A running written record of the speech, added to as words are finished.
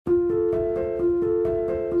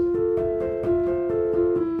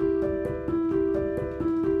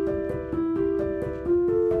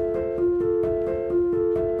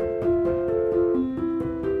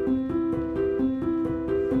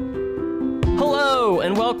Hello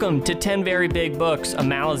and welcome to 10 Very Big Books, a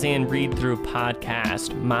Malazan read-through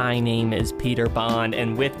podcast. My name is Peter Bond,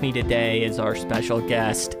 and with me today is our special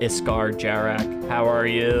guest, Iskar Jarek. How are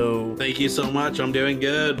you? Thank you so much. I'm doing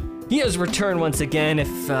good. He has returned once again. If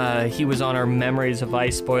he was on our Memories of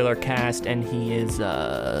Ice spoiler cast, and he is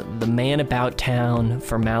the man about town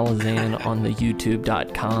for Malazan on the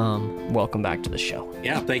YouTube.com. Welcome back to the show.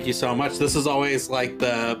 Yeah, thank you so much. This is always like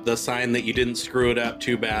the sign that you didn't screw it up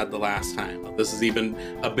too bad the last time. This is even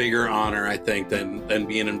a bigger honor, I think, than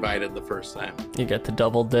being invited the first time. You get the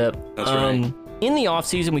double dip. That's right. In the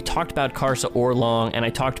off-season, we talked about Karsa Orlong, and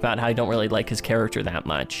I talked about how I don't really like his character that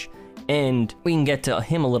much. And we can get to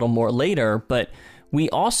him a little more later, but we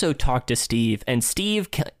also talked to Steve, and Steve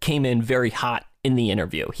came in very hot in the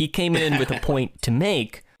interview. He came in with a point to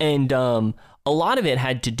make, and a lot of it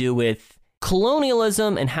had to do with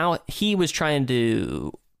colonialism and how he was trying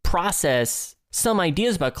to process some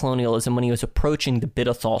ideas about colonialism when he was approaching the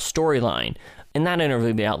Bidethal storyline. And that interview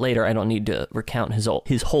will be out later. I don't need to recount his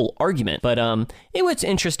whole argument, but it was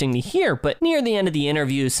interesting to hear. But near the end of the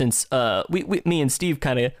interview, since me and Steve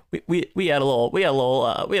kind of we had a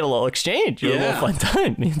little exchange, a little fun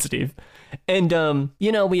time, me and Steve. And,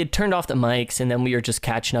 we had turned off the mics, and then we were just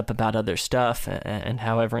catching up about other stuff and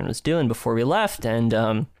how everyone was doing before we left.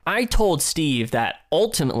 And I told Steve that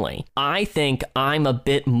ultimately, I think I'm a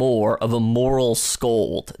bit more of a moral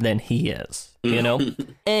scold than he is.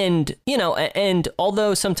 And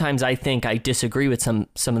although sometimes I think I disagree with some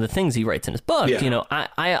of the things he writes in his book,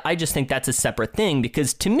 I just think that's a separate thing,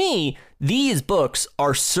 because to me, these books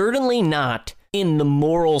are certainly not in the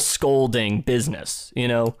moral scolding business,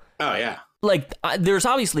 Oh, yeah. Like, there's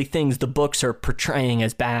obviously things the books are portraying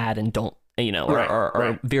as bad and don't,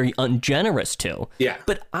 are very ungenerous to. Yeah.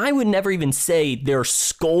 But I would never even say they're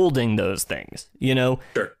scolding those things,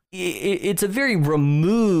 Sure. It's a very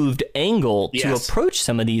removed angle to approach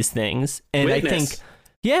some of these things. And Witness.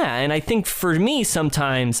 I think for me,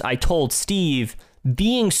 sometimes I told Steve,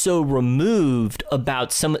 being so removed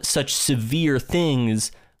about some such severe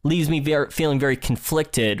things leaves me feeling very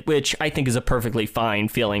conflicted, which I think is a perfectly fine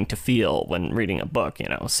feeling to feel when reading a book,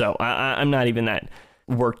 So I'm not even that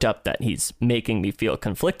worked up that he's making me feel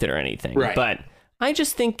conflicted or anything. Right. But I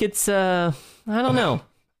just think it's, I don't know.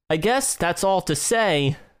 I guess that's all to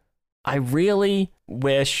say. I really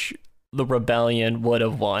wish the rebellion would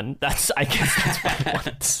have won. I guess that's what I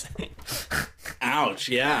wanted to say. Ouch,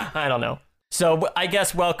 yeah. I don't know. So I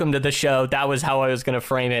guess welcome to the show. That was how I was going to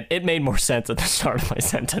frame it. It made more sense at the start of my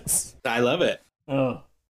sentence. I love it. Oh.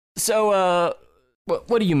 So,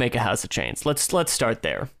 what do you make of House of Chains? Let's start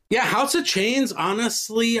there. Yeah, House of Chains,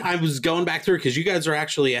 honestly, I was going back through, because you guys are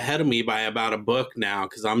actually ahead of me by about a book now,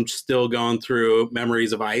 because I'm still going through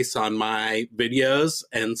Memories of Ice on my videos.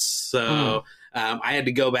 And so I had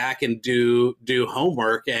to go back and do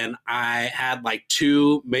homework, and I had like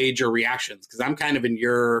two major reactions, because I'm kind of in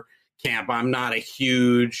your camp. I'm not a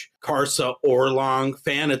huge Karsa Orlong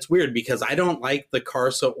fan. It's weird because I don't like the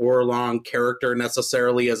Karsa Orlong character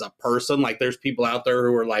necessarily as a person. Like, there's people out there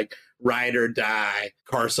who are like ride or die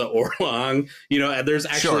Karsa Orlong, and there's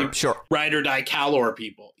actually sure. ride or die Calor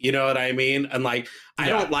people, you know what I mean? And like, I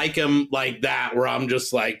don't like him like that, where I'm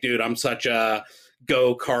just like, dude, I'm such a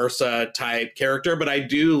go Karsa type character, but I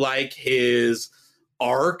do like his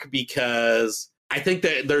arc, because I think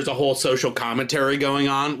that there's a whole social commentary going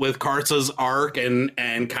on with Karsa's arc, and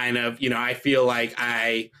kind of, I feel like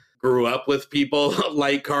I grew up with people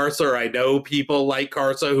like Karsa, or I know people like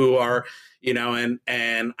Karsa who are,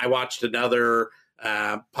 and I watched another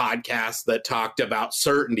podcast that talked about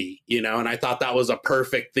certainty, and I thought that was a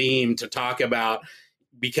perfect theme to talk about,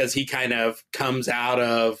 because he kind of comes out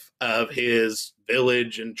of his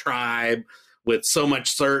village and tribe with so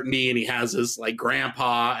much certainty, and he has his like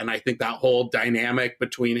grandpa, and I think that whole dynamic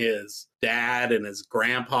between his dad and his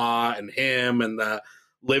grandpa and him, and the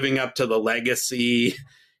living up to the legacy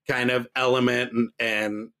kind of element,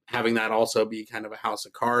 and having that also be kind of a House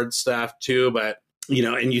of Cards stuff too. But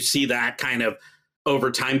and you see that kind of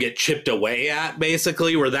over time get chipped away at,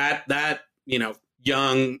 basically, where that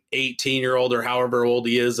young 18-year-old or however old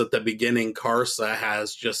he is at the beginning, Karsa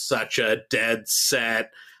has just such a dead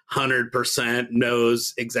set 100%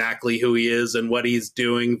 knows exactly who he is and what he's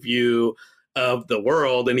doing view of the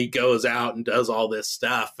world, and he goes out and does all this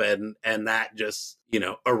stuff, and that just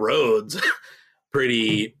erodes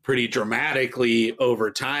pretty dramatically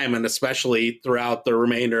over time, and especially throughout the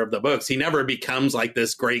remainder of the books. He never becomes like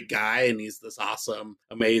this great guy and he's this awesome,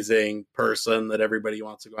 amazing person that everybody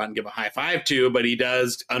wants to go out and give a high five to, but he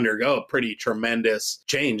does undergo a pretty tremendous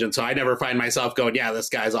change. And so I never find myself going, yeah, this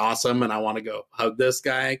guy's awesome and I want to go hug this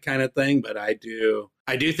guy kind of thing. But I do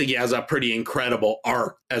think he has a pretty incredible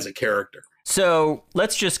arc as a character. So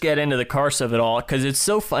let's just get into the Karsa of it all, because it's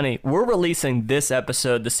so funny. We're releasing this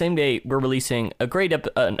episode the same day we're releasing a great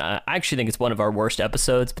I actually think it's one of our worst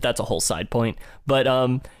episodes, but that's a whole side point. But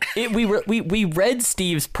we read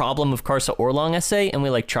Steve's Problem of Karsa Orlong essay, and we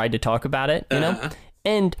like tried to talk about it, you know?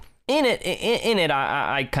 And in it,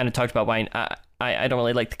 I kind of talked about why I don't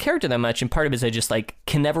really like the character that much, and part of it is I just like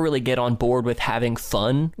can never really get on board with having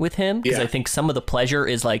fun with him, because I think some of the pleasure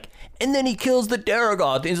is like, and then he kills the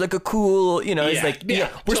Daragoth. He's like a cool, you know, it's like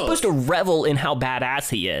we're supposed to revel in how badass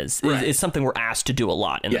he is. Right. Is something we're asked to do a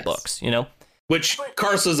lot in the books, you know. Which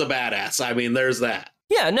Karsa's a badass. I mean, there's that.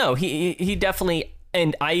 Yeah, no, he definitely,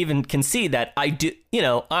 and I even can see that I do. You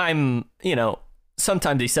know,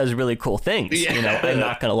 sometimes he says really cool things. Yeah. You know, I'm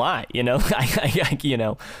not gonna lie. You know, you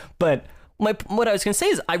know, but. What I was going to say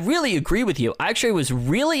is I really agree with you. I actually was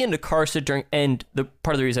really into Karsa and the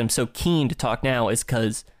part of the reason I'm so keen to talk now is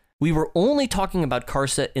because we were only talking about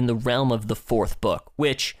Karsa in the realm of the fourth book,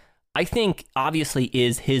 which I think obviously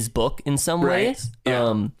is his book in some ways.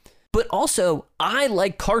 Yeah. But also, I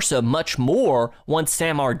like Karsa much more once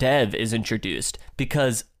Samar Dev is introduced,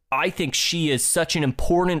 because I think she is such an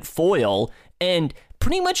important foil, and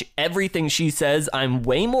pretty much everything she says I'm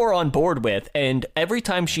way more on board with, and every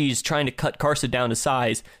time she's trying to cut Karsa down to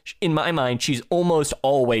size, in my mind she's almost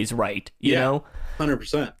always right, you know?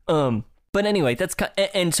 100%. But anyway, that's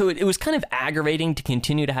and so it was kind of aggravating to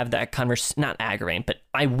continue to have that not aggravating, but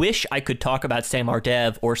I wish I could talk about Samar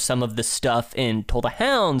Dev or some of the stuff in Toll the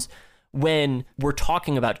Hounds when we're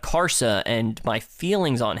talking about Karsa and my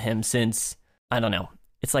feelings on him, since I don't know,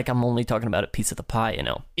 it's like I'm only talking about a piece of the pie, you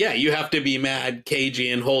know? Yeah, you have to be mad,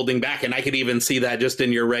 cagey, and holding back. And I could even see that just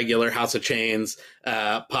in your regular House of Chains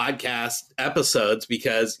podcast episodes,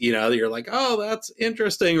 because, you know, you're like, oh, that's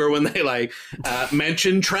interesting. Or when they like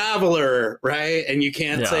mention Traveler, right? And you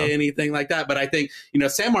can't say anything like that. But I think, you know,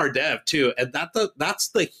 Samar Dev, too, and that's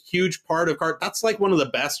the huge part of that's like one of the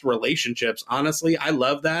best relationships. Honestly, I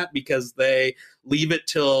love that because they leave it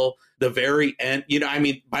till the very end. You know, I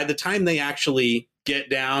mean, by the time they actually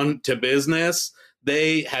get down to business,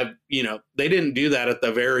 they have, you know, they didn't do that at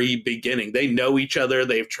the very beginning. They know each other.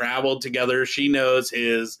 They've traveled together. She knows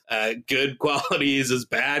his good qualities, his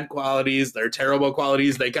bad qualities, their terrible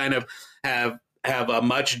qualities. They kind of have a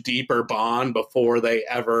much deeper bond before they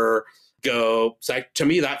ever go. So to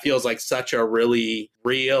me, that feels like such a really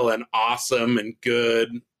real and awesome and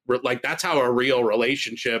good, like that's how a real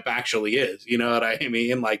relationship actually is. You know what I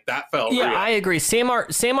mean? Like that felt real. I agree.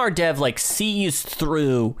 Samar Dev like sees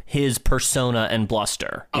through his persona and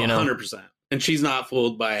bluster, you know? 100%. And she's not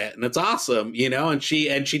fooled by it. And it's awesome, you know, and she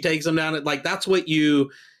takes him down. Like that's what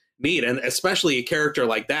you need. And especially a character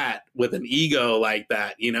like that with an ego like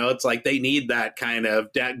that, you know, it's like they need that kind of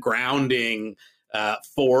that grounding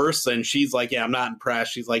force. And she's like, yeah, I'm not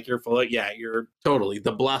impressed. She's like, you're full of, you're totally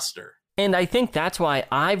the bluster. And I think that's why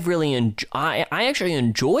I've really I actually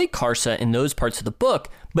enjoy Karsa in those parts of the book,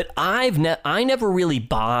 but I never really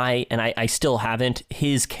buy, and I still haven't,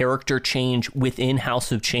 his character change within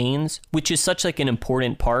House of Chains, which is such like an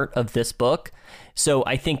important part of this book. So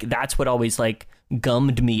I think that's what always like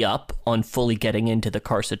gummed me up on fully getting into the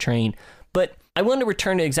Karsa train. But I want to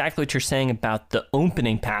return to exactly what you're saying about the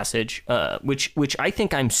opening passage, which I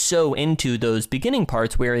think I'm so into those beginning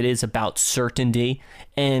parts where it is about certainty.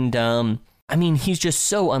 And I mean, he's just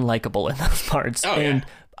so unlikable in those parts. Oh, and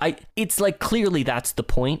it's like clearly that's the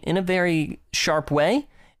point in a very sharp way.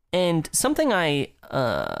 And something I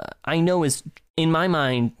know is, in my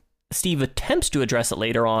mind, Steve attempts to address it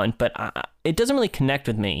later on, but it doesn't really connect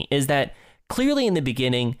with me, is that clearly in the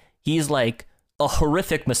beginning, he's like a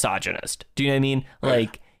horrific misogynist. Do you know what I mean?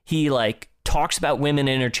 Like he like talks about women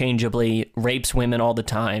interchangeably, rapes women all the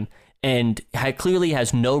time, and clearly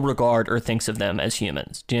has no regard or thinks of them as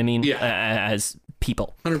humans. Do you know what I mean? Yeah. As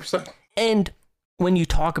people. 100%. And when you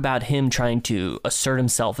talk about him trying to assert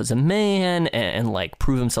himself as a man and like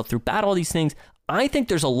prove himself through battle, all these things, I think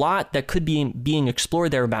there's a lot that could be being explored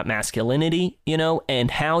there about masculinity, you know, and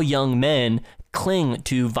how young men cling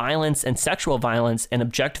to violence and sexual violence and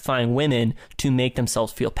objectifying women to make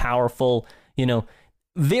themselves feel powerful, you know,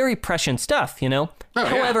 very prescient stuff, you know.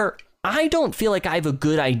 However, I don't feel like I have a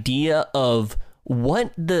good idea of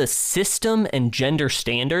what the system and gender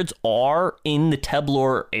standards are in the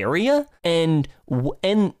Teblor area, and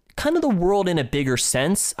kind of the world in a bigger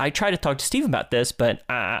sense. I try to talk to Steve about this, but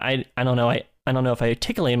I don't know. I don't know if I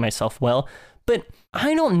articulated myself well, but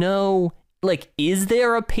I don't know, like, is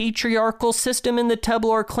there a patriarchal system in the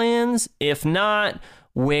Teblor clans? If not,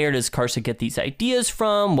 where does Karsa get these ideas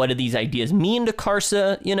from? What do these ideas mean to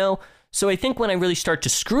Karsa, you know? So I think when I really start to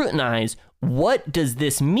scrutinize, what does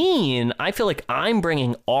this mean? I feel like I'm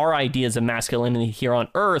bringing our ideas of masculinity here on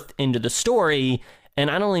Earth into the story, and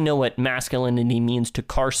I don't really know what masculinity means to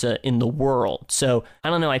Karsa in the world. So I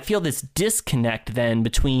don't know. I feel this disconnect then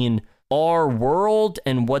between our world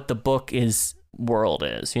and what the book world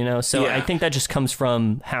is, you know? So yeah. I think that just comes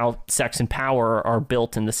from how sex and power are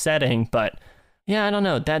built in the setting. But yeah, I don't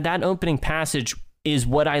know. That opening passage is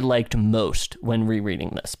what I liked most when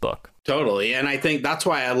rereading this book. Totally. And I think that's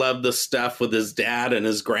why I love the stuff with his dad and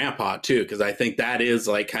his grandpa, too, because I think that is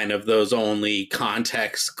like kind of those only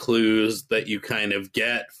context clues that you kind of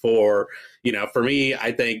get for, you know, for me,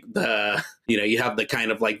 I think you have the kind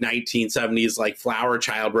of like 1970s, like flower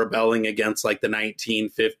child rebelling against like the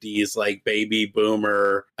 1950s, like baby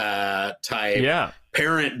boomer type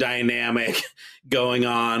parent dynamic going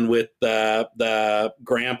on with the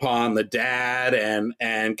grandpa and the dad,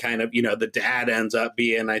 and kind of, you know, the dad ends up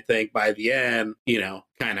being, I think by the end, you know,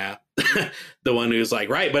 kind of the one who's like,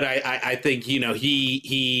 right. But I think, you know,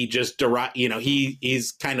 he just, you know,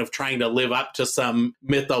 he's kind of trying to live up to some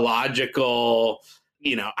mythological,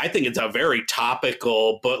 you know, I think it's a very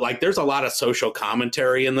topical book. Like, there's a lot of social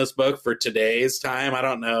commentary in this book for today's time. I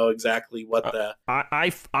don't know exactly what the...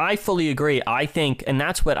 I fully agree. I think, and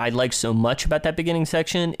that's what I like so much about that beginning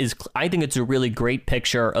section, is I think it's a really great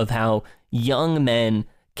picture of how young men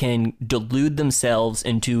can delude themselves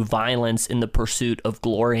into violence in the pursuit of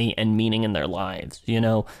glory and meaning in their lives, you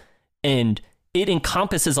know? And it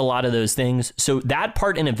encompasses a lot of those things. So that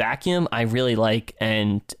part in a vacuum, I really like.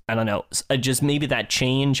 And I don't know, just maybe that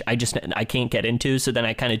change, I can't get into. So then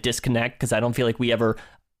I kind of disconnect because I don't feel like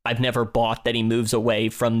I've never bought that he moves away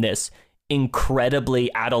from this incredibly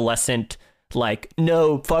adolescent, like,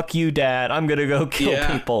 no, fuck you, dad, I'm going to go kill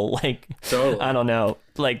people. Like, totally. I don't know.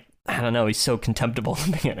 Like, I don't know. He's so contemptible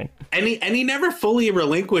in the beginning. And he never fully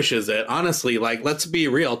relinquishes it, honestly. Like, let's be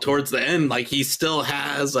real. Towards the end, like, he still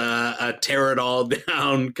has a tear it all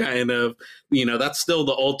down kind of, you know, that's still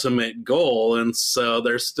the ultimate goal. And so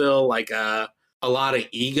there's still like a lot of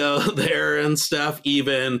ego there and stuff,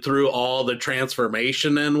 even through all the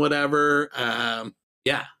transformation and whatever.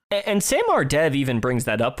 Yeah. And Samar Dev even brings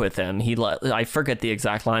that up with him. I forget the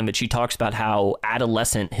exact line, but she talks about how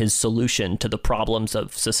adolescent his solution to the problems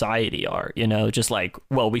of society are, you know, just like,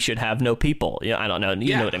 well, we should have no people. Yeah, I don't know.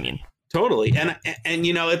 You know what I mean? Totally. And,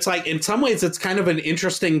 you know, it's like, in some ways, it's kind of an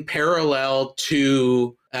interesting parallel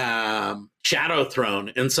to Shadow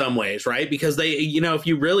Throne in some ways, right? Because they, you know, if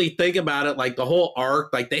you really think about it, like the whole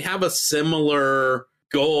arc, like they have a similar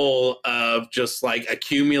goal of just like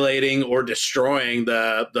accumulating or destroying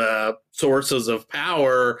the sources of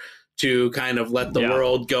power to kind of let the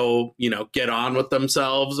world go, you know, get on with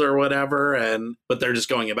themselves or whatever. But they're just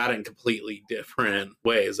going about it in completely different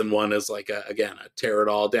ways. And one is like, a tear it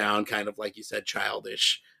all down, kind of like you said,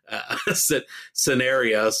 childish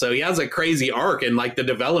scenario. So he has a crazy arc, and like the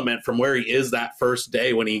development from where he is that first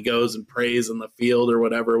day when he goes and prays in the field or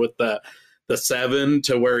whatever with the seven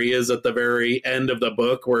to where he is at the very end of the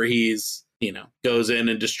book, where he's, you know, goes in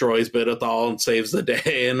and destroys Bidethal and saves the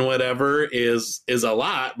day and whatever is a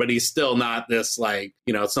lot, but he's still not this, like,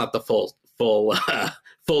 you know, it's not the full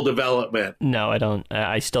development. No, I don't.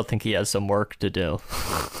 I still think he has some work to do.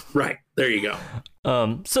 Right. There you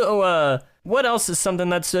go. So what else is something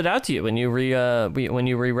that stood out to you when you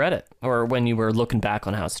reread it, or when you were looking back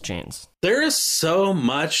on House of Chains? There is so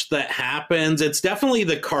much that happens. It's definitely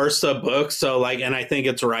the Karsa book. So like, and I think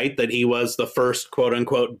it's right that he was the first quote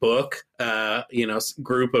unquote book, you know,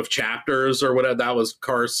 group of chapters or whatever. That was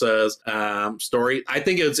Karsa's story. I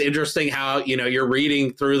think it's interesting how, you know, you're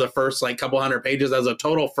reading through the first like couple hundred pages as a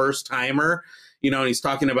total first timer, you know, and he's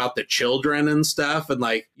talking about the children and stuff. And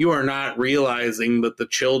like, you are not realizing that the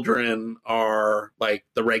children are like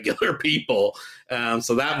the regular people.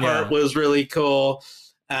 So that part was really cool.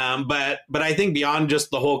 But I think beyond just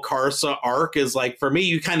the whole Karsa arc is like, for me,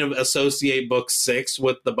 you kind of associate book 6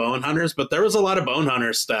 with the Bone Hunters, but there was a lot of Bone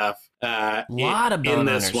Hunter stuff. In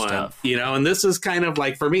this one, stuff. You know, and this is kind of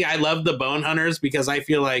like, for me, I love the Bone Hunters because I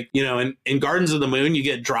feel like, you know, in Gardens of the Moon, you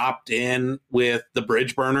get dropped in with the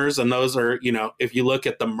Bridge Burners, and those are, you know, if you look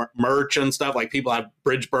at the merch and stuff, like people have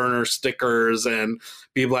Bridge Burner stickers and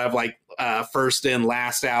people have like first in,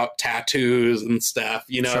 last out tattoos and stuff,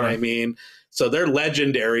 you know what I mean? So they're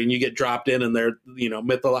legendary, and you get dropped in, and they're, you know,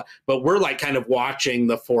 mythological. But we're like kind of watching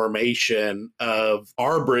the formation of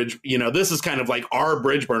our bridge. You know, this is kind of like our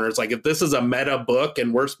bridge burners. Like if this is a meta book,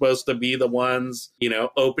 and we're supposed to be the ones, you know,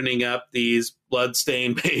 opening up these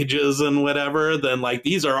bloodstained pages and whatever, then like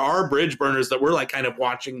these are our bridge burners that we're like kind of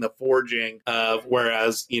watching the forging of,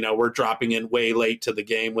 whereas, you know, we're dropping in way late to the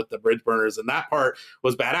game with the bridge burners. And that part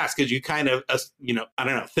was badass because you kind of, you know, I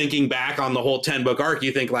don't know, thinking back on the whole 10-book arc,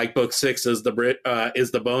 you think like book 6 is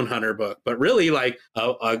the Bone Hunter book, but really like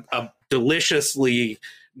a deliciously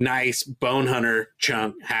nice Bone Hunter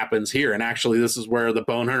chunk happens here. And actually, this is where the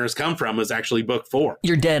Bone Hunters come from, is actually book 4.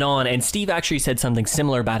 You're dead on. And Steve actually said something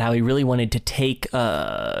similar about how he really wanted to take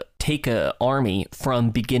a army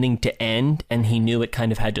from beginning to end, and he knew it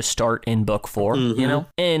kind of had to start in book 4, you know?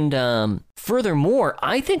 And furthermore,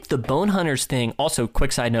 I think the Bone Hunters thing, also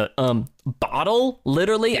quick side note, Bottle,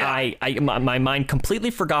 literally, yeah. My mind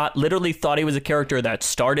completely forgot, literally thought he was a character that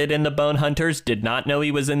started in the Bone Hunters, did not know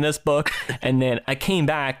he was in this book, and then I came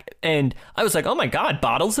back and I was like, oh my god,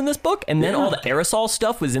 Bottle's in this book? And then all the aerosol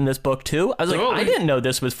stuff was in this book too. I was like, I didn't know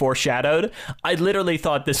this was foreshadowed. I literally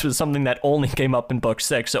thought this was something that only came up in book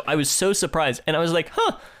 6, so I was so surprised, and I was like,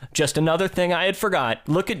 just another thing I had forgot.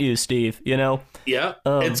 Look at you, Steve, you know? Yeah,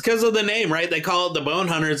 it's because of the name, right? They call it the Bone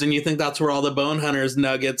Hunters, and you think that's where all the Bone Hunters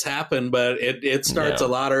nuggets happen, but it starts a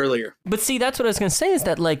lot earlier. But see, that's what I was going to say, is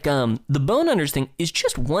that like the Bone Hunters thing is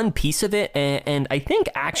just one piece of it, and I think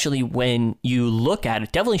actually when you look at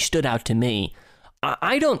it, definitely stood out to me.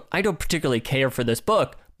 I don't particularly care for this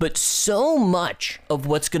book, but so much of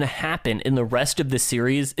what's going to happen in the rest of the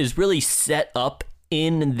series is really set up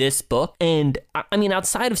in this book. And I mean,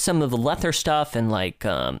 outside of some of the Lether stuff and like,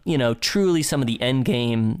 you know, truly some of the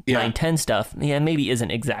endgame 9-10 stuff, maybe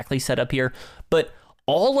isn't exactly set up here, but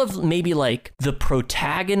all of maybe like the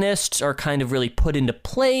protagonists are kind of really put into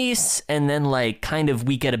place, and then like kind of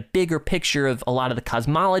we get a bigger picture of a lot of the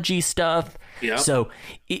cosmology stuff. Yeah. So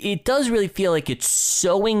it does really feel like it's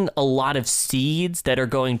sowing a lot of seeds that are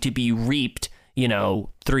going to be reaped, you know,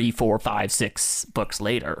 3, 4, 5, 6 books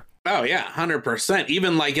later. Oh, yeah, 100%.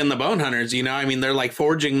 Even like in the Bone Hunters, you know, I mean, they're like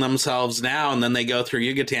forging themselves now, and then they go through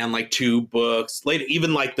Yucatan like 2 books later.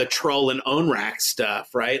 Even like the Troll and Onrak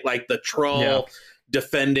stuff, right? Like the Troll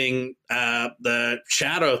defending the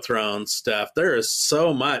Shadow Throne stuff. There is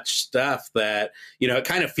so much stuff that, you know, it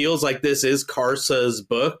kind of feels like this is Karsa's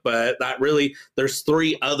book, but that really, there's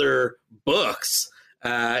 3 other books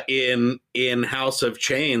in House of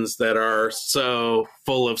Chains that are so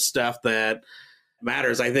full of stuff that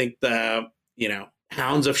matters. I think the, you know,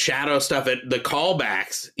 Hounds of Shadow stuff, the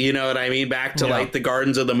callbacks, you know what I mean? Back to like the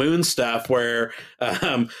Gardens of the Moon stuff where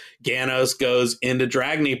Ganos goes into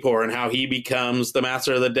Dragnipor and how he becomes the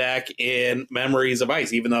Master of the Deck in Memories of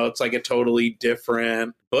Ice, even though it's like a totally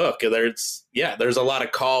different book. There's a lot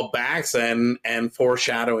of callbacks and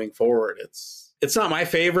foreshadowing forward. It's not my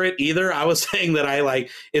favorite either. I was saying that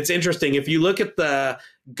it's interesting. If you look at the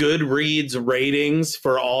Goodreads ratings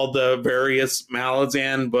for all the various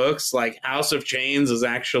Malazan books, like House of Chains is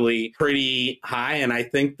actually pretty high. And I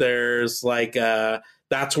think there's like,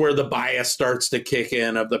 that's where the bias starts to kick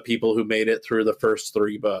in of the people who made it through the first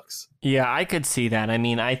 3 books. Yeah, I could see that. I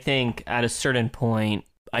mean, I think at a certain point,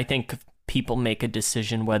 I think people make a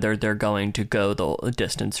decision whether they're going to go the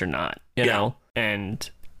distance or not, you know? And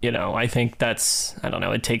you know, I think that's, I don't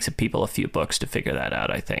know, it takes people a few books to figure that out,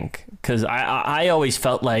 I think. Because I always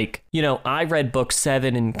felt like, you know, I read book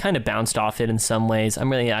 7 and kind of bounced off it in some ways.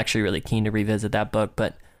 I'm really keen to revisit that book,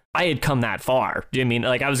 but I had come that far. Do you mean,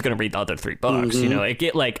 like, I was going to read the other 3 books, you know?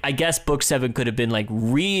 I guess book 7 could have been like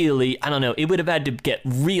really, I don't know, it would have had to get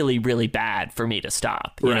really, really bad for me to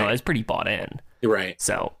stop. You know, I was pretty bought in. Right.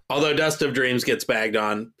 So, although Dust of Dreams gets bagged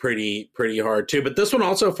on pretty hard too, but this one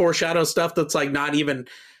also foreshadows stuff that's like not even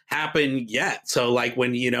happened yet. So like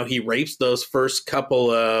when, you know, he rapes those first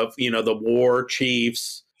couple of, you know, the war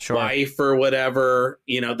chiefs wife or whatever,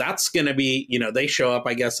 you know, that's going to be, you know, they show up,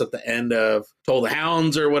 I guess, at the end of Toll the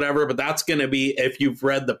Hounds or whatever, but that's going to be, if you've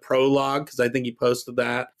read the prologue, because I think he posted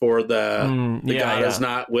that for the God is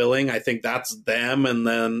Not Willing. I think that's them. And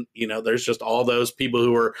then, you know, there's just all those people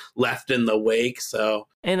who were left in the wake. So.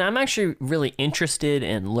 And I'm actually really interested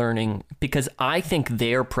in learning, because I think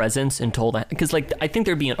their presence in Toll the, because like, I think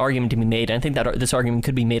there'd be an argument to be made. And I think that this argument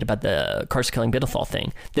could be made about the Karsa killing Bidethal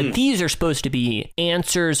thing, that these are supposed to be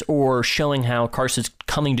answers or showing how Karsa's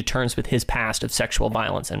coming to terms with his past of sexual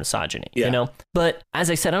violence and misogyny, you know? But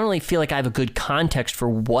as I said, I don't really feel like I have a good context for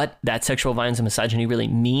what that sexual violence and misogyny really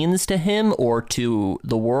means to him or to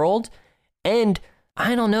the world. And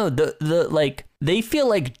I don't know, the like, they feel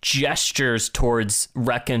like gestures towards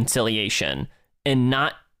reconciliation and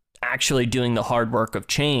not actually doing the hard work of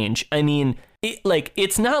change. I mean,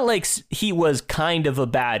 it's not like he was kind of a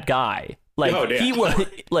bad guy. Like he was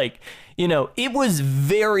like, you know, it was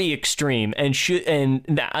very extreme and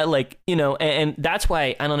that's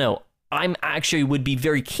why, I don't know, I'm actually would be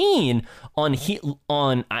very keen on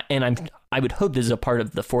I would hope this is a part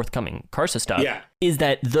of the forthcoming Karsa stuff. Yeah. Is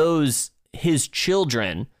that his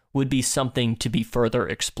children would be something to be further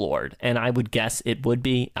explored, and I would guess it would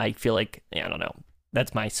be. I feel like, I don't know.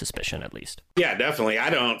 That's my suspicion, at least. Yeah, definitely. I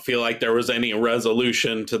don't feel like there was any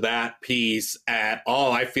resolution to that piece at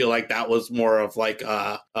all. I feel like that was more of like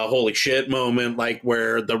a holy shit moment, like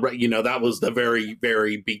where that was the very,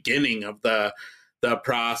 very beginning of the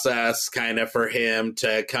process kind of for him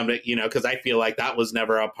to come to, because I feel like that was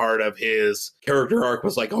never a part of his character arc,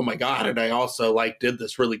 was like, oh my God, and I also like did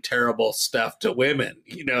this really terrible stuff to women.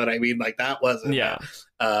 You know what I mean? Like that wasn't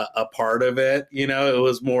a part of it. It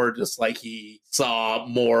was more just like he saw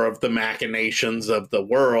more of the machinations of the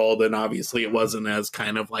world, and obviously it wasn't as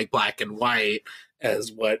kind of like black and white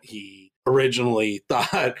as what he originally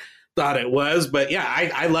thought it was. But yeah,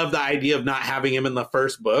 I love the idea of not having him in the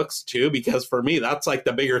first books too, because for me that's like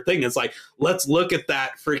the bigger thing. It's like, let's look at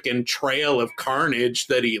that freaking trail of carnage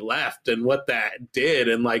that he left and what that did,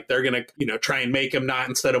 and like they're gonna try and make him not,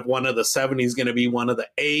 instead of one of the 7, he's gonna be one of the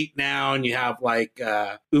 8 now, and you have like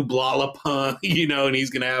Ublalapun, and he's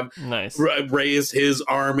gonna have raise his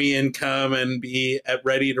army and come and be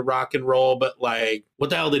ready to rock and roll. But like, what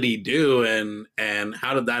the hell did he do, and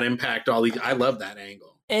how did that impact all these? I love that angle.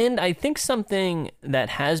 And I think something that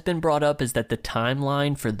has been brought up is that the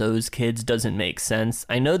timeline for those kids doesn't make sense.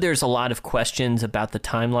 I know there's a lot of questions about the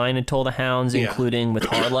timeline in Toll the Hounds, including with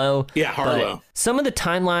Harlow. Harlow. But some of the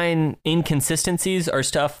timeline inconsistencies are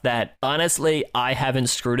stuff that, honestly, I haven't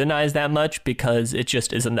scrutinized that much because it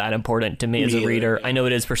just isn't that important to me as a reader. I know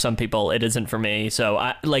it is for some people. It isn't for me.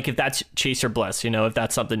 So, if that's Chase or Bliss, if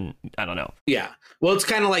that's something, I don't know. Yeah. Well, it's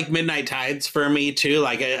kind of like Midnight Tides for me, too.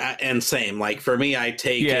 Like, and same. Like, for me, I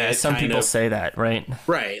take some people say that, right?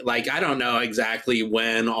 Right. Like, I don't know exactly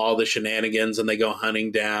when all the shenanigans and they go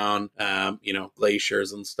hunting down,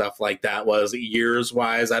 glaciers and stuff like that was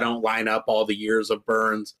years-wise. I don't line up all the years of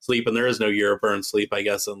Burns sleep, and there is no year of Burns sleep, I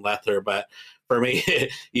guess, in Lether, but for me,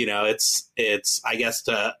 it's I guess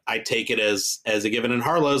I take it as a given. And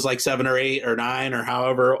Harlow's like 7 or 8 or 9 or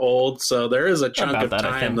however old, so there is a chunk of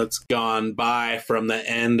time that's gone by from the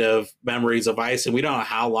end of Memories of Ice, and we don't know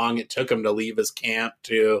how long it took him to leave his camp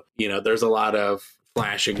to, there's a lot of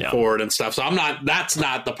flashing forward and stuff. So that's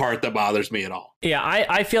not the part that bothers me at all. Yeah,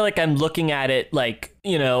 I feel like I'm looking at it like,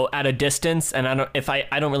 at a distance, and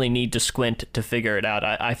I don't really need to squint to figure it out.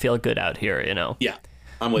 I feel good out here, Yeah.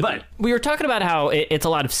 I'm with you. We were talking about how it's a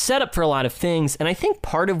lot of setup for a lot of things, and I think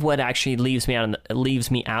part of what actually leaves me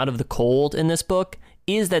out of the cold in this book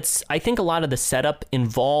is that I think a lot of the setup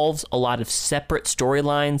involves a lot of separate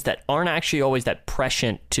storylines that aren't actually always that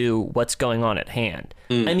prescient to what's going on at hand.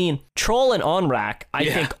 I mean, Troll and Onrak, I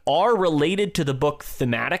think, are related to the book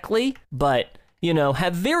thematically, but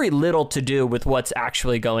have very little to do with what's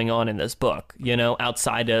actually going on in this book,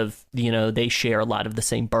 outside of, they share a lot of the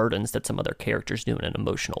same burdens that some other characters do in an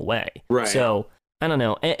emotional way. Right. So, I don't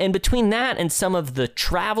know. And between that and some of the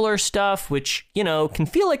Traveler stuff, which, can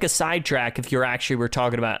feel like a sidetrack if we're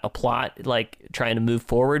talking about a plot, like trying to move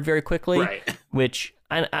forward very quickly, right. Which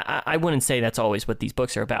I wouldn't say that's always what these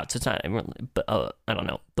books are about. So it's not, I don't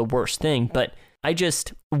know, the worst thing, but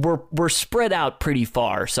we're spread out pretty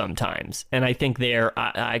far sometimes, and I think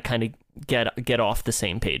I kind of get off the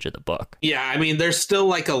same page of the book. Yeah, I mean, there's still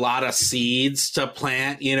like a lot of seeds to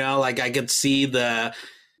plant. Like I could see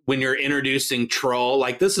when you're introducing Troll,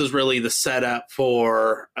 like this is really the setup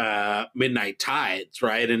for Midnight Tides,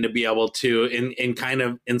 right? And to be able to, in kind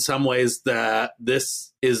of in some ways,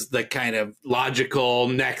 this is the kind of logical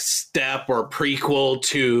next step or prequel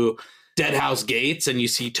to Deadhouse Gates, and you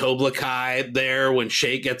see Toblakai there when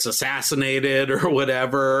Sheikh gets assassinated or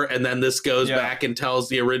whatever, and then this goes back and tells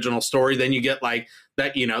the original story. Then you get like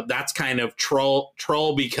that, that's kind of Troll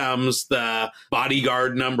becomes the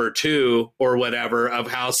bodyguard number 2 or whatever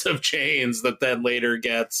of House of Chains that then later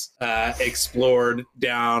gets explored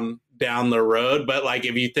down the road. But like,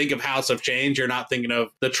 if you think of House of Chains, you're not thinking of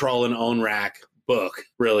the Troll and Onrak book.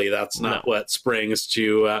 Really, that's not what springs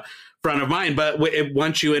to front of mind. But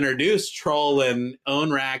once you introduce Troll and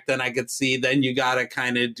Onrak, then I could see then you got to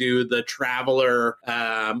kind of do the Traveler,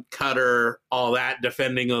 Cutter, all that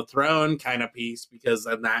defending the throne kind of piece, because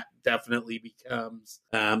then that definitely becomes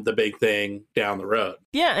the big thing down the road.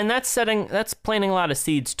 Yeah, and that's planting a lot of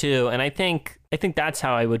seeds too. And I think that's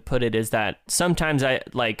how I would put it, is that sometimes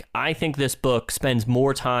I think this book spends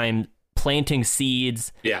more time planting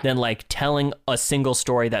seeds Yeah. than like telling a single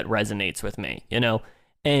story that resonates with me, you know?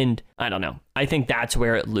 And I don't know. I think that's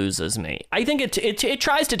where it loses me. I think it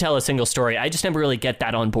tries to tell a single story. I just never really get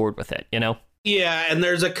that on board with it, you know? Yeah, and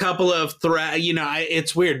there's a couple of thread.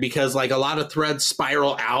 It's weird because like a lot of threads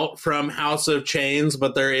spiral out from House of Chains,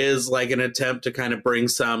 but there is like an attempt to kind of bring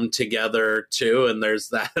some together too, and there's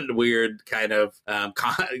that weird kind of,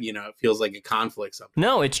 it feels like a conflict. Something.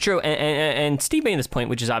 No, it's true, and Steve made this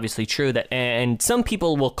point, which is obviously true, that and some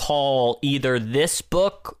people will call either this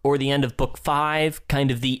book or the end of book 5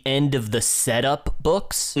 kind of the end of the setup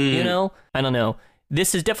books. You know, I don't know.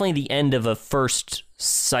 This is definitely the end of a first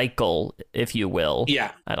cycle, if you will.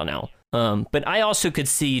 Yeah. I don't know. But I also could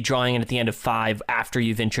see drawing it at the end of 5 after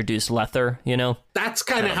you've introduced Lether, you know? That's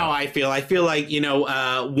kind of how I feel. I feel like,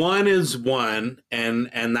 1 is 1.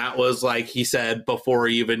 And that was like he said before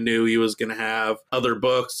he even knew he was going to have other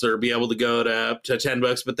books or be able to go to 10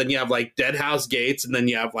 books. But then you have like Dead House Gates, and then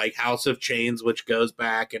you have like House of Chains, which goes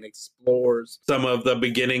back and explores some of the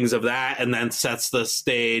beginnings of that and then sets the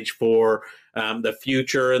stage for the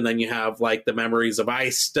future. And then you have like the Memories of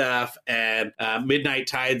Ice stuff, and Midnight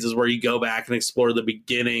Tides is where you go back and explore the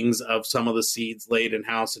beginnings of some of the seeds laid in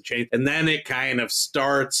House of Chains. And then it kind of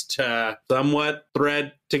starts to somewhat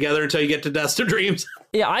thread together until you get to Dust of Dreams.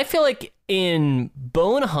 Yeah, I feel like in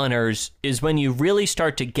Bone Hunters is when you really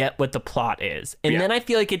start to get what the plot is. And then I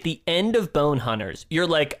feel like at the end of Bone Hunters, you're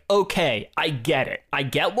like, okay, I get it. I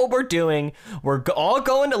get what we're doing. We're all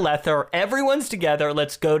going to Lether. Everyone's together.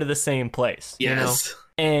 Let's go to the same place. Yes. You know?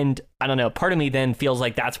 And I don't know, part of me then feels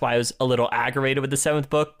like that's why I was a little aggravated with the 7th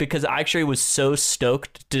book, because I actually was so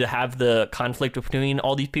stoked to have the conflict between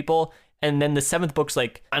all these people. And then the 7th book's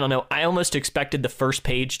like, I don't know, I almost expected the first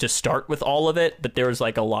page to start with all of it, but there was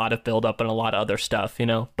like a lot of buildup and a lot of other stuff, you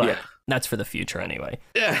know? But that's for the future anyway.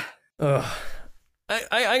 Yeah. Ugh.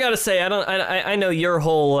 I gotta say, I know your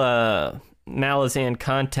whole Malazan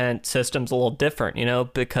content system's a little different, you know,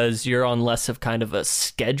 because you're on less of kind of a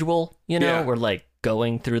schedule, you know, we're like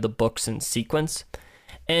going through the books in sequence.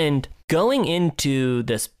 And going into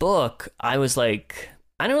this book, I was like,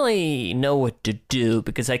 I don't really know what to do,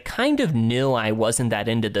 because I kind of knew I wasn't that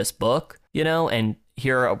into this book, you know, and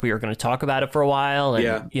here we were going to talk about it for a while.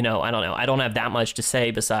 And, you know, I don't know. I don't have that much to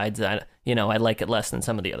say besides that, you know, I like it less than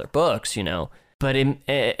some of the other books, you know, but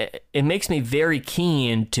it makes me very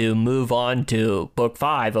keen to move on to book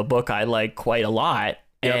 5, a book I like quite a lot.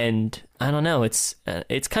 And I don't know, it's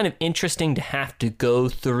kind of interesting to have to go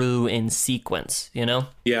through in sequence, you know?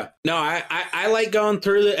 Yeah. No, I like going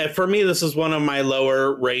through for me, this is one of my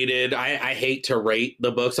lower rated. I hate to rate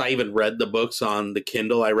the books. I even read the books on the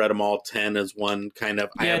Kindle. I read them all 10 as one kind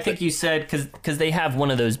of. Yeah, I think you said because they have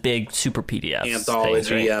one of those big super PDFs. Anthology,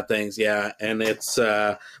 things, right? things. Yeah. And it's,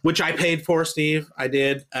 which I paid for, Steve. I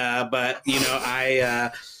did. But, you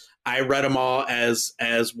know, I read them all as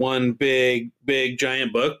one big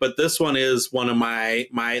giant book, but this one is one of my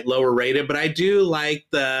lower rated. But I do like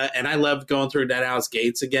and I loved going through Dead House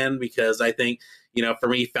Gates again, because I think, you know, for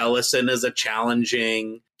me, Fellison is a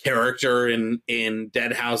challenging character in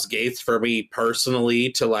Dead House Gates for me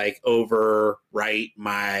personally to like overwrite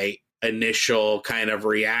my initial kind of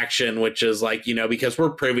reaction, which is like, you know, because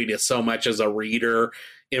we're privy to so much as a reader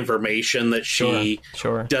information that she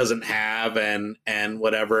doesn't have and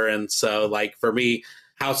whatever. And so like for me,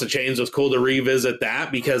 House of Chains was cool to revisit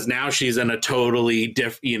that, because now she's in a totally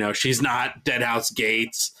different, you know, she's not Dead House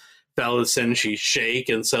Gates Fellison, she's Shake.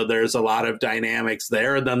 And so there's a lot of dynamics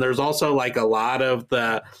there. And then there's also like a lot of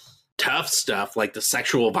the tough stuff, like the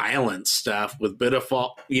sexual violence stuff with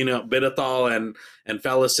Bidithal, you know, Bidithal and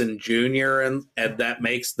Fellison Jr. And that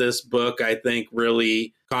makes this book, I think,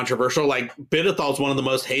 really controversial. Like Bidithal's one of the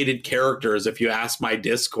most hated characters, if you ask my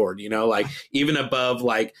Discord, you know, like even above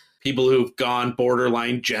like people who've gone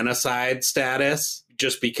borderline genocide status,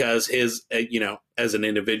 just because his, you know, as an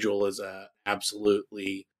individual is a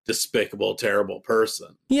absolutely despicable, terrible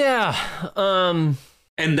person. Yeah.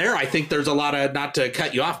 And there, I think there's a lot of, not to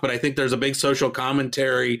cut you off, but I think there's a big social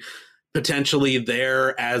commentary potentially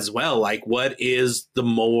there as well. Like, what is the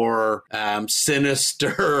more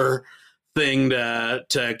sinister thing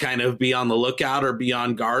to kind of be on the lookout or be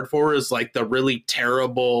on guard for? Is like the really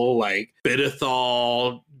terrible, like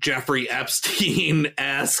Bidithal, Jeffrey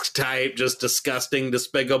Epstein-esque type, just disgusting,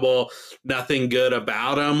 despicable, nothing good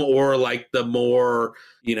about him, or like the more,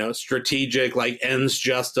 you know, strategic, like ends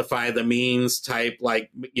justify the means type, like,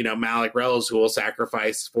 you know, Malik Rose, who will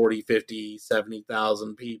sacrifice 40, 50,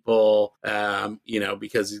 70,000 people, you know,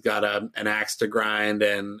 because he's got an axe to grind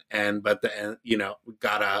but you know,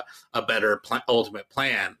 got a better ultimate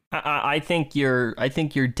plan. I think you're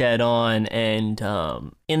dead on. And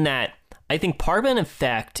in that, I think part of an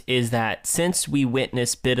effect is that since we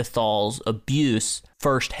witnessed Bidethal's abuse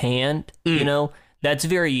firsthand, you know, that's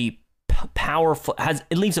very powerful,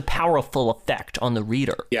 it leaves a powerful effect on the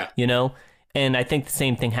reader. Yeah. You know? And I think the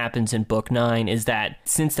same thing happens in book 9, is that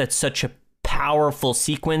since that's such a powerful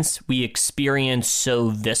sequence we experience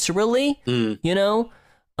so viscerally, you know?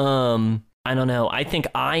 I don't know. I think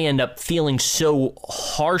I end up feeling so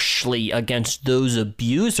harshly against those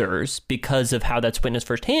abusers because of how that's witnessed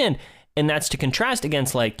firsthand. And that's to contrast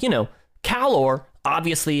against, like, you know, Calor,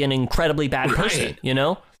 obviously an incredibly bad person, you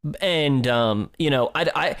know? And, you know,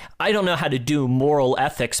 I don't know how to do moral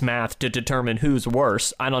ethics math to determine who's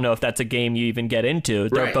worse. I don't know if that's a game you even get into.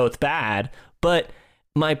 They're both bad. But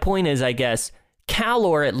my point is, I guess,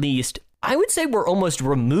 Calor, at least, I would say we're almost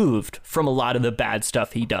removed from a lot of the bad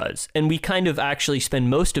stuff he does. And we kind of actually spend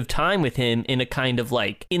most of time with him in a kind of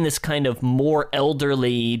like, in this kind of more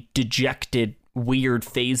elderly, dejected, weird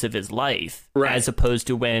phase of his life, as opposed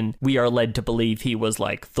to when we are led to believe he was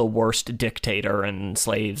like the worst dictator and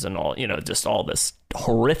slaves and all, you know, just all this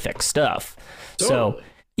horrific stuff. Totally. So,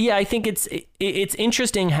 yeah, I think it's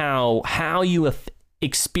interesting how you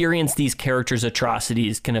experience these characters'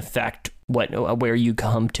 atrocities can affect where you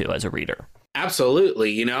come to as a reader.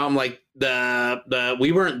 Absolutely. You know, I'm like,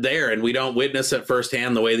 we weren't there and we don't witness it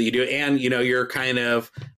firsthand the way that you do. And, you know,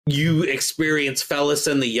 you experience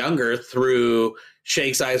Fellison the Younger through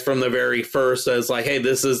Shake's eyes from the very first as like, hey,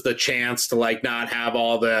 this is the chance to like not have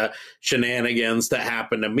all the shenanigans that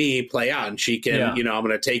happen to me play out. And she can, you know, I'm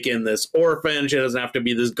going to take in this orphan. She doesn't have to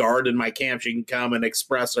be this guard in my camp. She can come and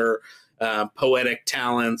express her poetic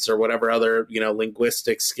talents or whatever other, you know,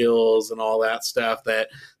 linguistic skills and all that stuff that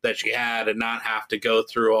she had, and not have to go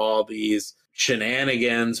through all these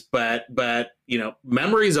shenanigans. But you know,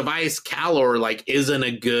 Memories of Ice Calor like isn't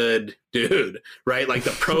a good dude, right? Like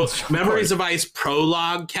the Memories of Ice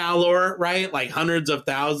prologue Calor, right? Like hundreds of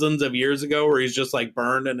thousands of years ago, where he's just like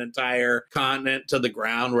burned an entire continent to the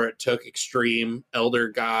ground, where it took extreme elder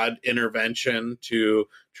god intervention to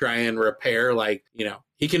try and repair, like, you know,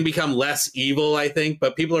 he can become less evil, I think,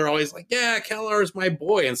 but people are always like, yeah, Calor is my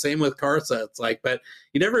boy. And same with Karsa. It's like, but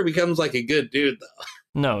he never becomes like a good dude, though.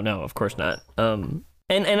 No, of course not.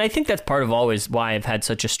 And I think that's part of always why I've had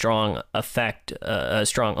such a strong effect, a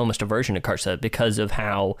strong almost aversion to Karsa, because of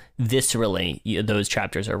how viscerally those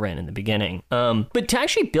chapters are written in the beginning. But to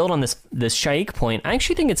actually build on this Shaik point, I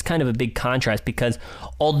actually think it's kind of a big contrast, because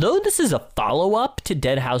although this is a follow-up to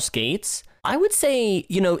Deadhouse Gates, I would say,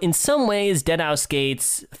 you know, in some ways, Deadhouse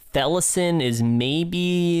Gates, Fellison is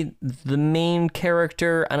maybe the main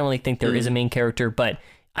character. I don't really think there is a main character, but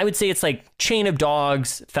I would say it's like Chain of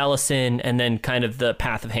Dogs, Fellison, and then kind of the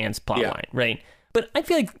Path of Hands plotline, right? But I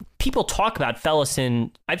feel like people talk about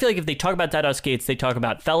Fellison. I feel like if they talk about Deadhouse Gates, they talk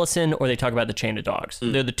about Fellison or they talk about the Chain of Dogs.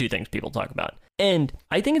 They're the two things people talk about. And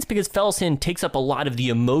I think it's because Fellison takes up a lot of the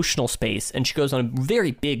emotional space, and she goes on a very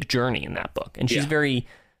big journey in that book. And she's very...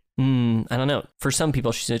 I don't know. For some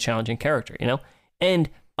people, she's a challenging character, you know?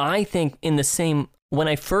 And I think when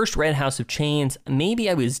I first read House of Chains, maybe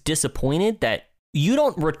I was disappointed that you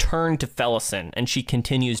don't return to Fellison and she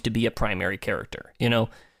continues to be a primary character, you know?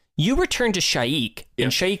 You return to Shaik,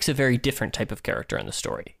 and Shaik's a very different type of character in the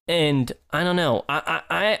story. And I don't know.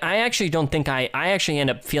 I actually don't think I actually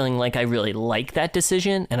end up feeling like I really like that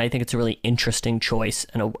decision, and I think it's a really interesting choice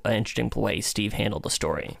and an interesting way Steve handled the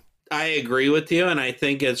story. I agree with you, and I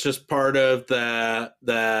think it's just part of the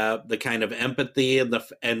kind of empathy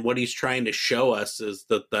and what he's trying to show us is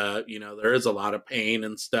that there is a lot of pain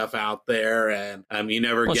and stuff out there, and you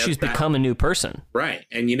never get. She's become a new person, right?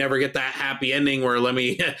 And you never get that happy ending where let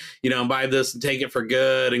me buy this and take it for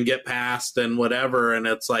good and get past and whatever, and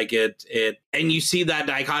it's like it and you see that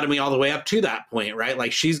dichotomy all the way up to that point, right?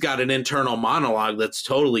 Like she's got an internal monologue that's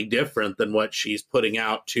totally different than what she's putting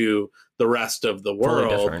out to the rest of the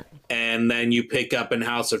world. Totally. And then you pick up in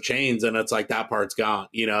House of Chains and it's like that part's gone.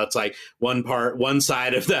 You know, it's like one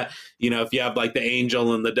side of that, you know, if you have like the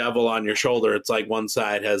angel and the devil on your shoulder, it's like one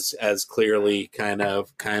side has clearly kind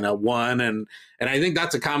of won. And I think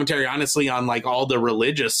that's a commentary, honestly, on like all the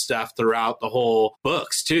religious stuff throughout the whole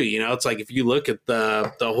books too. You know, it's like if you look at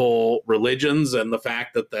the whole religions and the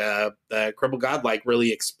fact that the Crippled God like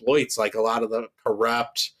really exploits like a lot of the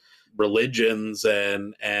corrupt religions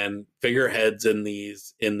and figureheads in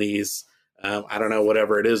these I don't know,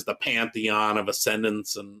 whatever it is, the pantheon of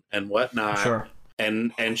ascendants and whatnot. Sure.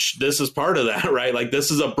 And this is part of that, right? Like this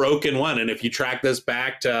is a broken one. And if you track this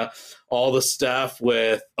back to all the stuff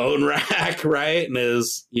with Onrak, right?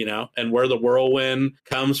 And and where the whirlwind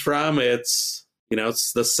comes from, it's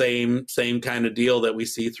the same kind of deal that we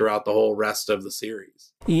see throughout the whole rest of the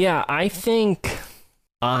series. Yeah, I think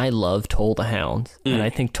I love Toll the Hound, and I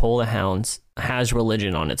think Toll the Hound has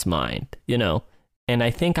religion on its mind, you know? And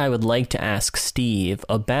I think I would like to ask Steve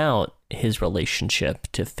about his relationship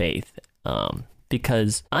to faith,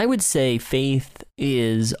 because I would say faith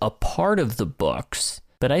is a part of the books,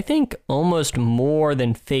 but I think almost more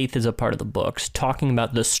than faith is a part of the books, talking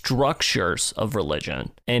about the structures of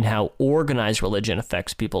religion and how organized religion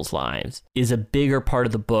affects people's lives is a bigger part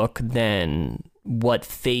of the book than what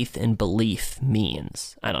faith and belief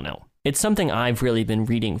means. I don't know. It's something I've really been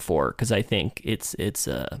reading for because I think it's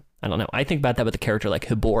I don't know. I think about that with a character like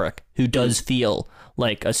Hiborik, who does feel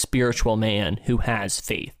like a spiritual man who has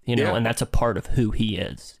faith, you know, and that's a part of who he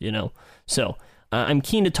is, you know. So I'm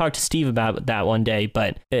keen to talk to Steve about that one day,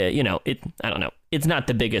 but, you know, I don't know. It's not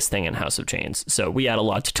the biggest thing in House of Chains, so we had a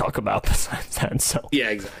lot to talk about besides that. So yeah,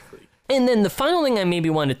 exactly. And then the final thing I maybe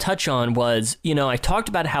wanted to touch on was, you know, I talked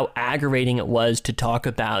about how aggravating it was to talk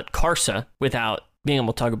about Karsa without being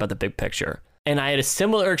able to talk about the big picture. And I had a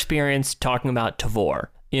similar experience talking about Tavor,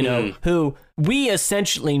 you know, who we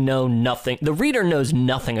essentially know nothing. The reader knows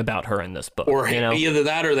nothing about her in this book. Or you know? Either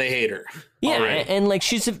that or they hate her. Yeah, and like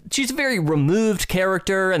she's a very removed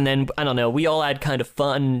character. And then, I don't know, we all had kind of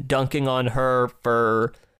fun dunking on her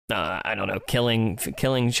for, I don't know, killing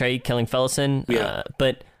Shaik, killing Felison. Yeah.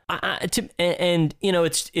 But and you know,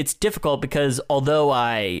 it's difficult because although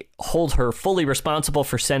I hold her fully responsible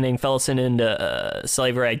for sending Felison into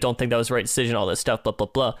slavery, I don't think that was the right decision, all this stuff, blah, blah,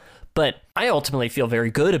 blah. But I ultimately feel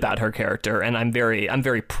very good about her character, and I'm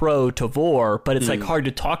very pro Tavor, but it's like hard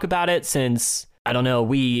to talk about it since, I don't know,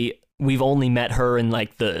 we've only met her in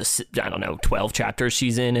like the, I don't know, 12 chapters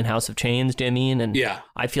she's in House of Chains, do you know what I mean? And yeah.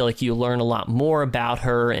 I feel like you learn a lot more about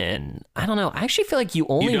her, and I don't know, I actually feel like you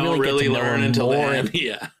only really get to learn know until more then.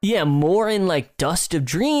 Yeah, more in like Dust of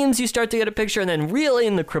Dreams, you start to get a picture, and then really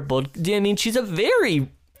in The Crippled, do you know what I mean? She's a very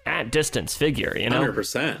at distance figure, you know?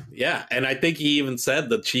 100%. Yeah. And I think he even said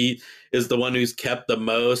that she is the one who's kept the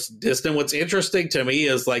most distant. What's interesting to me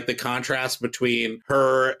is like the contrast between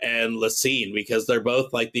her and Lysine, because they're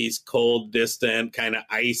both like these cold, distant, kind of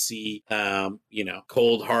icy, you know,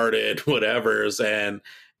 cold-hearted whatevers.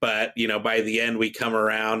 But, you know, by the end, we come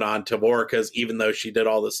around on Tavor because even though she did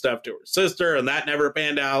all this stuff to her sister and that never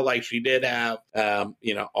panned out, like she did have,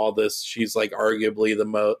 you know, all this, she's like arguably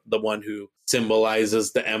the one who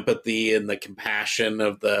symbolizes the empathy and the compassion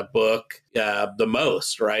of the book the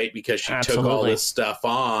most, right? Because she took all this stuff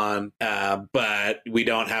on, but we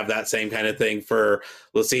don't have that same kind of thing for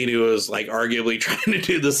Lysine, who was like arguably trying to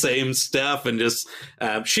do the same stuff and just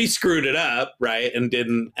she screwed it up, right? And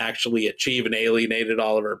didn't actually achieve and alienated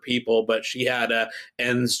all of her people, but she had a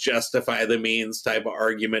ends justify the means type of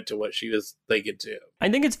argument to what she was thinking too. I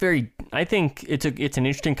think it's an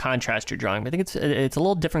interesting contrast you're drawing. But I think it's a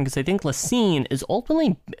little different because I think Lysine is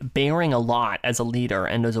ultimately bearing a lot as a leader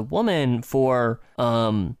and as a woman for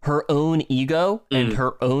her own ego and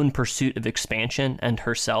her own pursuit of expansion and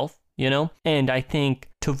herself, you know? And I think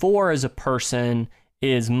Tavor as a person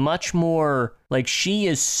is much more like she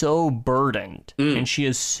is so burdened and she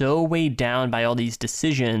is so weighed down by all these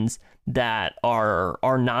decisions that are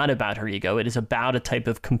not about her ego. It is about a type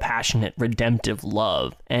of compassionate, redemptive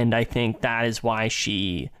love. And I think that is why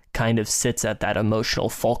she kind of sits at that emotional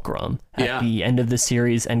fulcrum at the end of the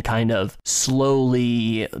series, and kind of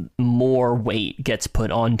slowly more weight gets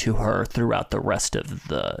put onto her throughout the rest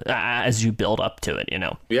of as you build up to it, you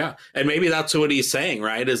know? Yeah. And maybe that's what he's saying,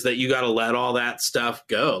 right? Is that you got to let all that stuff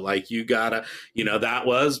go. Like you got to, you know, that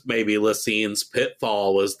was maybe Lysine's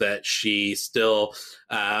pitfall, was that she still,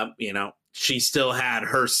 you know, she still had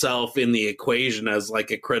herself in the equation as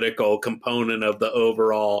like a critical component of the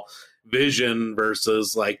overall vision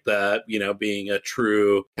versus like the, you know, being a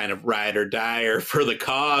true kind of ride or die for the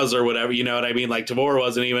cause or whatever, you know what I mean? Like Tavor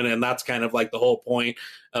wasn't even, and that's kind of like the whole point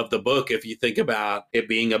of the book. If you think about it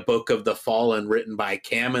being a book of the fallen written by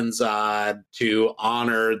Kamenzad to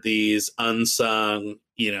honor these unsung,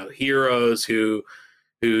 you know, heroes who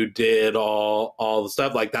did all the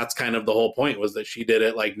stuff, like that's kind of the whole point, was that she did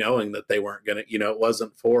it like knowing that they weren't gonna, you know, it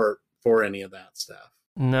wasn't for any of that stuff.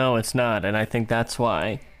 No, it's not. And I think that's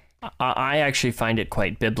why I actually find it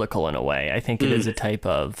quite biblical in a way. I think it is a type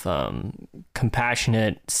of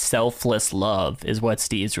compassionate, selfless love is what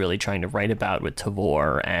Steve's really trying to write about with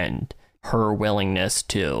Tavor and her willingness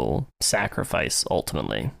to sacrifice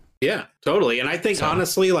ultimately. Yeah, totally. And I think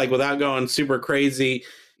honestly, like without going super crazy,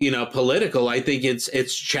 political. I think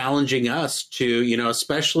it's challenging us to,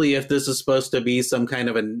 especially if this is supposed to be some kind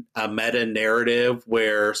of a meta narrative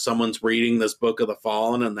where someone's reading this Book of the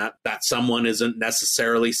Fallen, and that someone isn't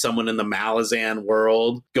necessarily someone in the Malazan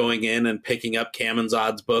world going in and picking up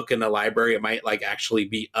Kamenzad's book in the library. It might like actually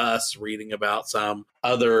be us reading about some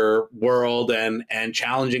other world and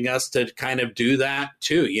challenging us to kind of do that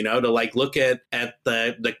too, to like look at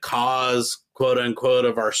the cause, quote unquote,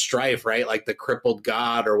 of our strife, right? Like the crippled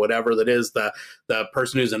god or whatever that is, the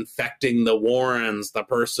person who's infecting the Warrens, the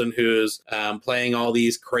person who's playing all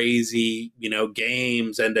these crazy,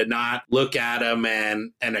 games, and to not look at them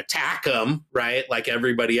and attack them, right? Like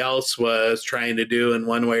everybody else was trying to do in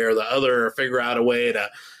one way or the other, or figure out a way to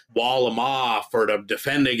wall them off or to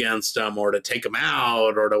defend against them or to take them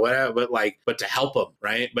out or to whatever, but to help them,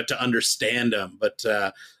 right? But to understand them, but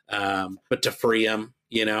to free them,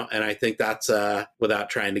 and I think that's without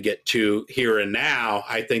trying to get too here and now,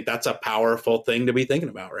 I think that's a powerful thing to be thinking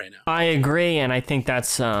about right now. I agree, and I think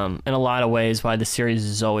that's in a lot of ways why the series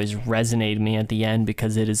has always resonated me at the end,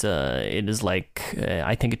 because it is like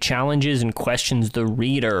I think it challenges and questions the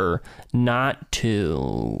reader not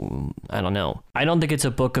to, I don't know. I don't think it's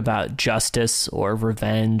a book about justice or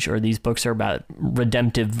revenge, or these books are about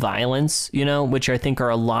redemptive violence, which I think are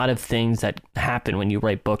a lot of things that happen when you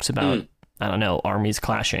write books about I don't know, armies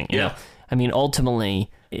clashing. You know? I mean, ultimately,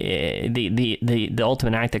 the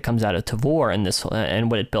ultimate act that comes out of Tavor and this and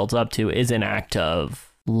what it builds up to is an act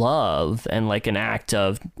of love and like an act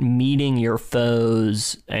of meeting your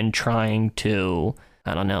foes and trying to,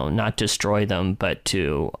 I don't know, not destroy them, but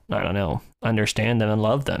to, I don't know, understand them and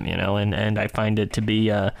love them, and I find it to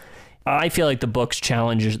be I feel like the books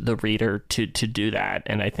challenges the reader to do that,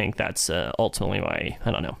 and I think that's ultimately why, I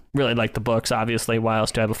don't know, really like the books. Obviously, why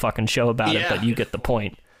else do I have a fucking show about it? But you get the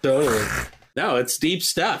point. Totally. No, it's deep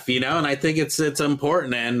stuff, and I think it's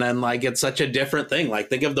important, and like it's such a different thing. Like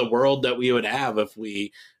think of the world that we would have if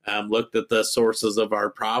we looked at the sources of our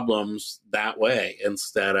problems that way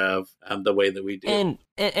instead of the way that we do.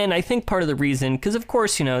 And I think part of the reason, because of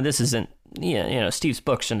course, this isn't, Steve's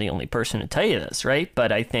books aren't the only person to tell you this, right?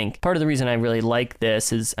 But I think part of the reason I really like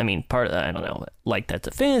this is, I don't know, like that's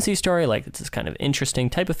a fantasy story, like it's this kind of interesting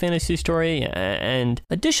type of fantasy story. And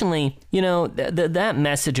additionally, that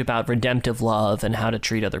message about redemptive love and how to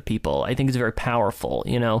treat other people, I think is very powerful,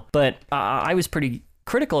 But I was pretty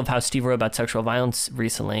critical of how Steve wrote about sexual violence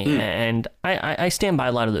recently, and I stand by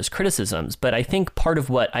a lot of those criticisms, but I think part of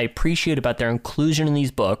what I appreciate about their inclusion in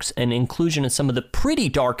these books and inclusion in some of the pretty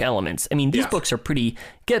dark elements, I mean, these books are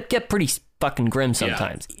get pretty fucking grim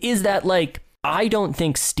sometimes, is that like, I don't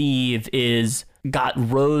think Steve is got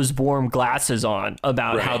rose warm glasses on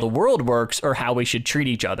about how the world works or how we should treat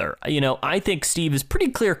each other. I think Steve is pretty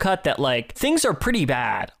clear cut that like things are pretty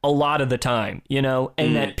bad a lot of the time,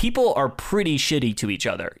 and that people are pretty shitty to each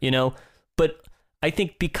other, but I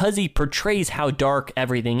think because he portrays how dark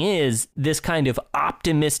everything is, this kind of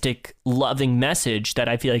optimistic, loving message that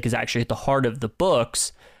I feel like is actually at the heart of the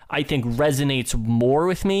books, I think resonates more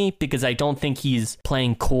with me because I don't think he's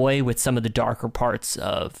playing coy with some of the darker parts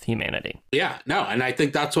of humanity. Yeah, no, and I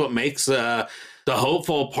think that's what makes the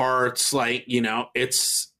hopeful parts, like,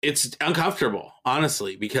 it's uncomfortable,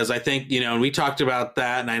 honestly, because I think, and we talked about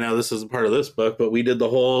that, and I know this isn't part of this book, but we did the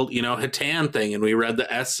whole, Hatan thing, and we read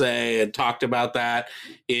the essay and talked about that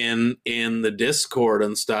in the Discord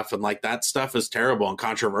and stuff, and like that stuff is terrible and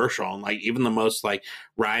controversial, and like even the most like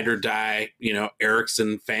ride or die,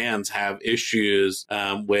 Erikson fans have issues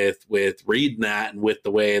with reading that and with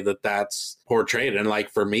the way that that's portrayed. And like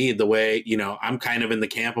for me, the way, I'm kind of in the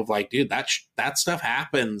camp of like, dude, that stuff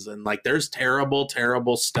happens, and like there's terrible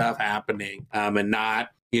stuff happening, and not,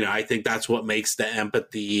 I think that's what makes the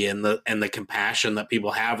empathy and the compassion that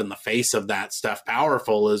people have in the face of that stuff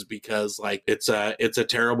powerful, is because like it's a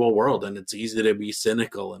terrible world, and it's easy to be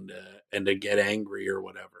cynical and to get angry or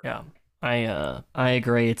whatever. Yeah. I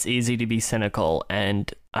agree. It's easy to be cynical,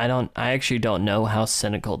 and I actually don't know how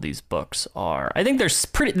cynical these books are. I think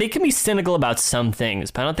they can be cynical about some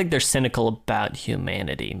things, but I don't think they're cynical about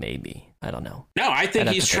humanity, maybe. I don't know. No, I think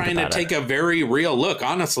he's trying to take a very real look.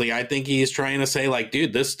 Honestly, I think he's trying to say like,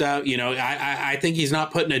 dude, this stuff, I think he's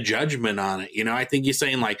not putting a judgment on it. I think he's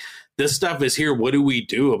saying like, this stuff is here. What do we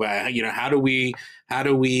do about it? How do how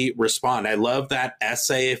do we respond? I love that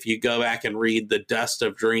essay. If you go back and read the Dust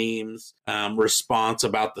of Dreams response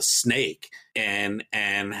about the snake and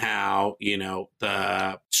how, you know,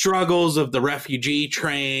 the struggles of the refugee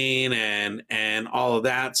train and all of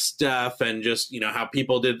that stuff, and just, you know, how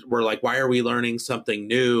people were like, why are we learning something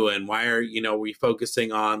new, and why are, you know, we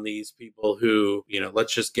focusing on these people who, you know,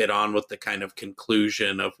 let's just get on with the kind of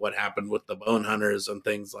conclusion of what happened with the bone hunters and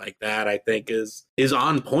things like that. I think is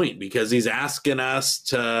on point, because he's asking us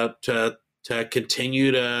to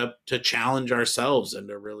continue to challenge ourselves and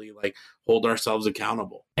to really like hold ourselves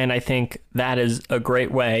accountable. And I think that is a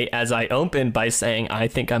great way, as I opened by saying, I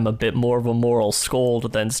think I'm a bit more of a moral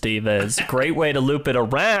scold than Steve is. Great way to loop it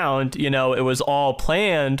around. You know, it was all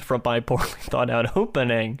planned from my poorly thought out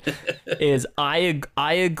opening. Is I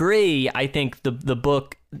agree. I think the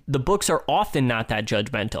books are often not that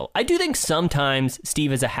judgmental. I do think sometimes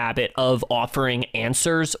Steve has a habit of offering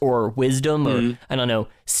answers or wisdom or, I don't know,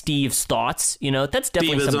 Steve's thoughts. You know, that's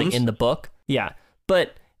definitely something in the book. Yeah.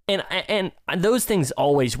 But, and those things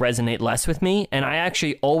always resonate less with me. And I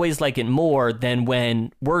actually always like it more than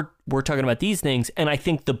when we're talking about these things. And I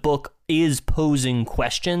think the book is posing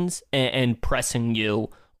questions and pressing you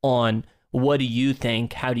on, what do you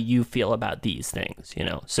think? How do you feel about these things? You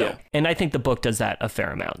know, so, And I think the book does that a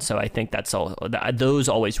fair amount. So I think those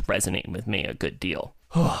always resonate with me a good deal.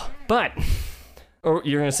 But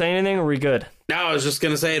you're going to say anything, or are we good? No, I was just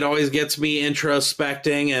going to say it always gets me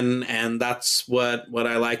introspecting, and that's what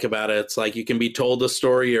I like about it. It's like you can be told a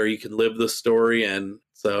story or you can live the story, and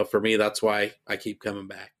so for me, that's why I keep coming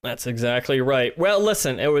back. That's exactly right. Well,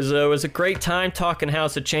 listen, it was a great time talking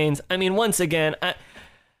House of Chains. I mean, once again,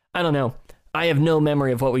 I don't know. I have no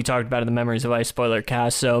memory of what we talked about in the Memories of Ice spoiler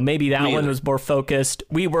cast, so maybe that one was more focused.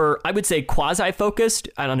 We were, I would say, quasi-focused.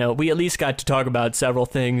 I don't know. We at least got to talk about several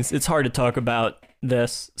things. It's hard to talk about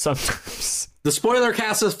this sometimes. The spoiler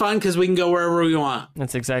cast is fun because we can go wherever we want.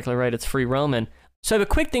 That's exactly right. It's free roaming. So I have a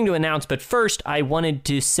quick thing to announce, but first I wanted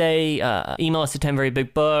to say, email us at 10 Very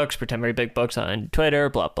Big Books, for 10 Very Big Books on Twitter,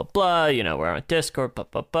 blah, blah, blah. You know, we're on Discord, blah,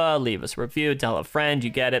 blah, blah. Leave us a review, tell a friend,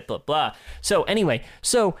 you get it, blah, blah. So anyway,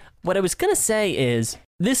 what I was going to say is,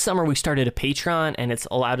 this summer we started a Patreon, and it's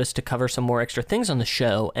allowed us to cover some more extra things on the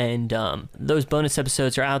show, and those bonus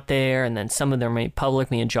episodes are out there, and then some of them are made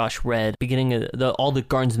public. Me and Josh read beginning of all the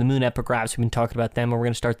Gardens of the Moon epigraphs. We've been talking about them, and we're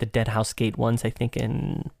going to start the Dead House Gate ones, I think,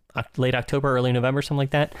 in late October, early November, something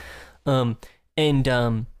like that.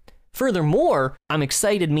 Furthermore, I'm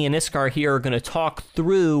excited. Me and Iskar here are going to talk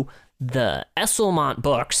through the Esselmont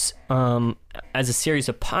books as a series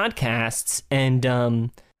of podcasts, and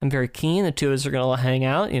I'm very keen. The two of us are going to hang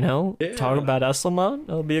out, you know, talk about Esselmont.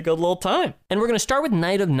 It'll be a good little time. And we're going to start with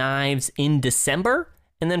Night of Knives in December,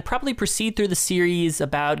 and then probably proceed through the series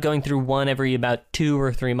about going through one every about 2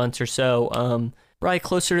 or 3 months or so. Probably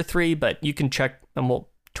closer to 3, but you can check, and we'll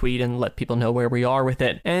tweet and let people know where we are with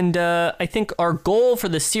it. And I think our goal for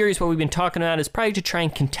the series, what we've been talking about, is probably to try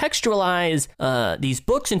and contextualize these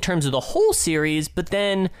books in terms of the whole series, but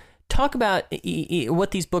then talk about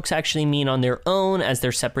what these books actually mean on their own as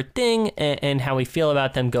their separate thing, and how we feel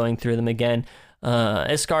about them going through them again.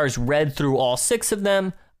 Iskar's read through all 6 of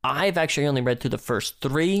them. I've actually only read through the first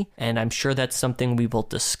 3, and I'm sure that's something we will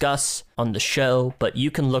discuss on the show, but you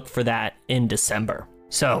can look for that in December.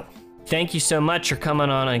 So, thank you so much for coming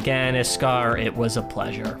on again, Iskar. It was a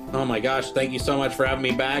pleasure. Oh my gosh, thank you so much for having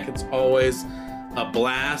me back. It's always a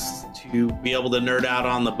blast to be able to nerd out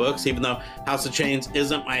on the books. Even though House of Chains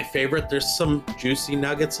isn't my favorite, there's some juicy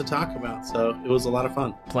nuggets to talk about, so it was a lot of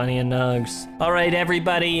fun. Plenty of nugs. All right,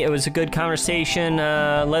 everybody, it was a good conversation.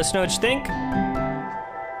 Let us know what you think.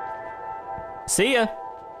 See ya.